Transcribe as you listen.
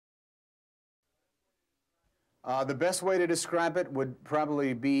The best way to describe it would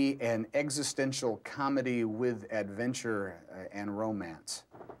probably be an existential comedy with adventure and romance.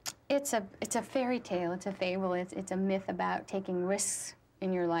 It's a fairy tale, it's a fable, it's a myth about taking risks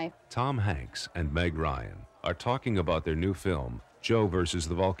in your life. Tom Hanks and Meg Ryan are talking about their new film, Joe versus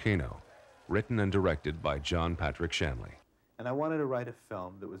the Volcano, written and directed by John Patrick Shanley. And I wanted to write a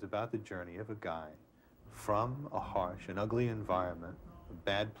film that was about the journey of a guy from a harsh and ugly environment, a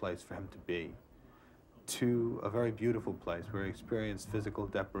bad place for him to be, to a very beautiful place where he experienced physical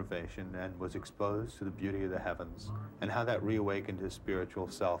deprivation and was exposed to the beauty of the heavens, and how that reawakened his spiritual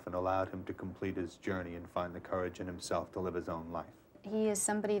self and allowed him to complete his journey and find the courage in himself to live his own life. He is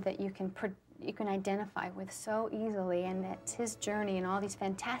somebody that you can identify with so easily, and that's his journey, and all these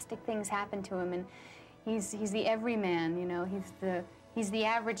fantastic things happen to him, and he's the everyman, you know, he's the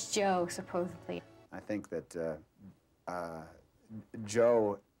average Joe, supposedly. I think that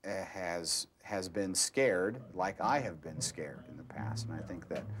Joe has been scared like I have been scared in the past, and I think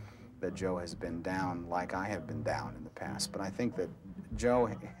that Joe has been down like I have been down in the past. But I think that Joe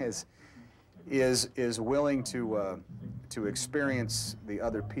is willing to experience the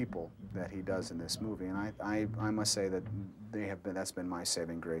other people that he does in this movie, and I must say that that's been my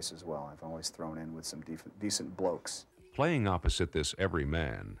saving grace as well. I've always thrown in with some decent blokes. Playing opposite this every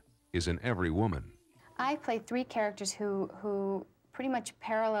man is an every woman. I play three characters who pretty much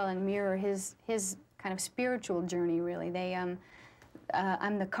parallel and mirror his kind of spiritual journey, really.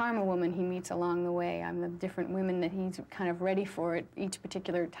 I'm the karma woman he meets along the way. I'm the different women that he's kind of ready for at each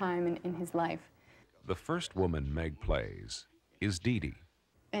particular time in his life. The first woman Meg plays is Dee Dee.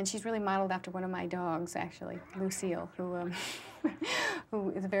 And she's really modeled after one of my dogs, actually, Lucille, who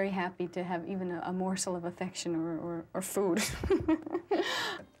is very happy to have even a morsel of affection or food.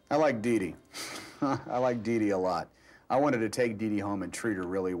 I like Dee Dee. I like Dee Dee a lot. I wanted to take Dee Dee home and treat her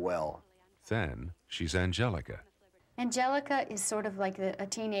really well. Then she's Angelica. Angelica is sort of like a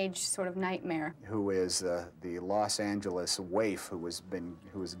teenage sort of nightmare. Who is the Los Angeles waif who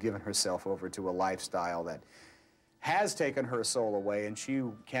has given herself over to a lifestyle that has taken her soul away, and she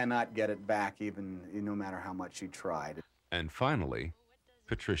cannot get it back no matter how much she tried. And finally,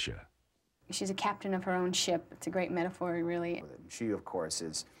 Patricia. She's a captain of her own ship. It's a great metaphor, really. She, of course,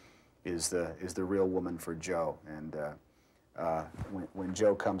 is the real woman for Joe, and when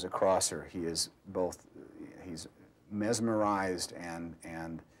Joe comes across her, he's mesmerized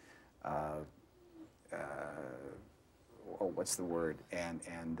and what's the word?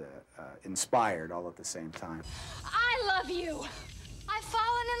 And inspired all at the same time. I love you. I've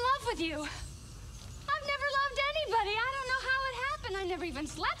fallen in love with you. I've never loved anybody. I don't know how it happened. I never even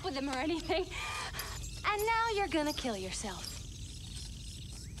slept with him or anything. And now you're gonna kill yourself.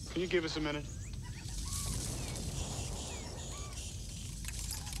 Can you give us a minute?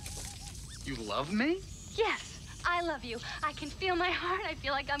 You love me? Yes, I love you. I can feel my heart. I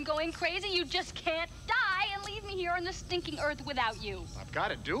feel like I'm going crazy. You just can't die and leave me here on the stinking earth without you. I've got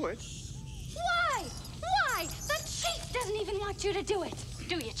to do it. Why? Why? The chief doesn't even want you to do it.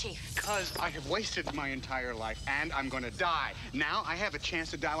 Do you, Chief? Because I have wasted my entire life, and I'm going to die. Now I have a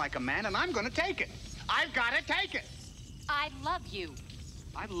chance to die like a man, and I'm going to take it. I've got to take it. I love you.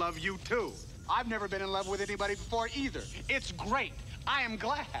 I love you, too. I've never been in love with anybody before, either. It's great. I am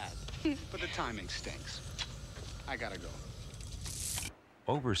glad. But the timing stinks. I gotta go.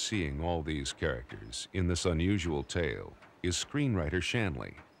 Overseeing all these characters in this unusual tale is screenwriter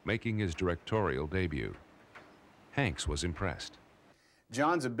Shanley, making his directorial debut. Hanks was impressed.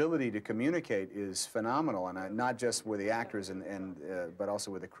 John's ability to communicate is phenomenal, and not just with the actors but also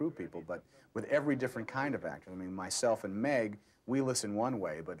with the crew people, but with every different kind of actor. I mean, myself and Meg, we listen one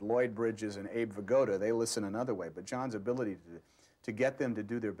way, but Lloyd Bridges and Abe Vigoda, they listen another way. But John's ability to get them to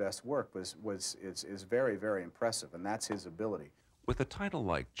do their best work is very, very impressive, and that's his ability. With a title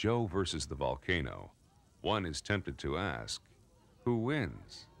like Joe versus the Volcano, one is tempted to ask, who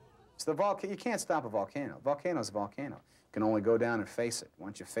wins? It's you can't stop a volcano. Volcano's a volcano. You can only go down and face it.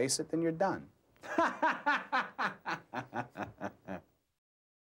 Once you face it, then you're done.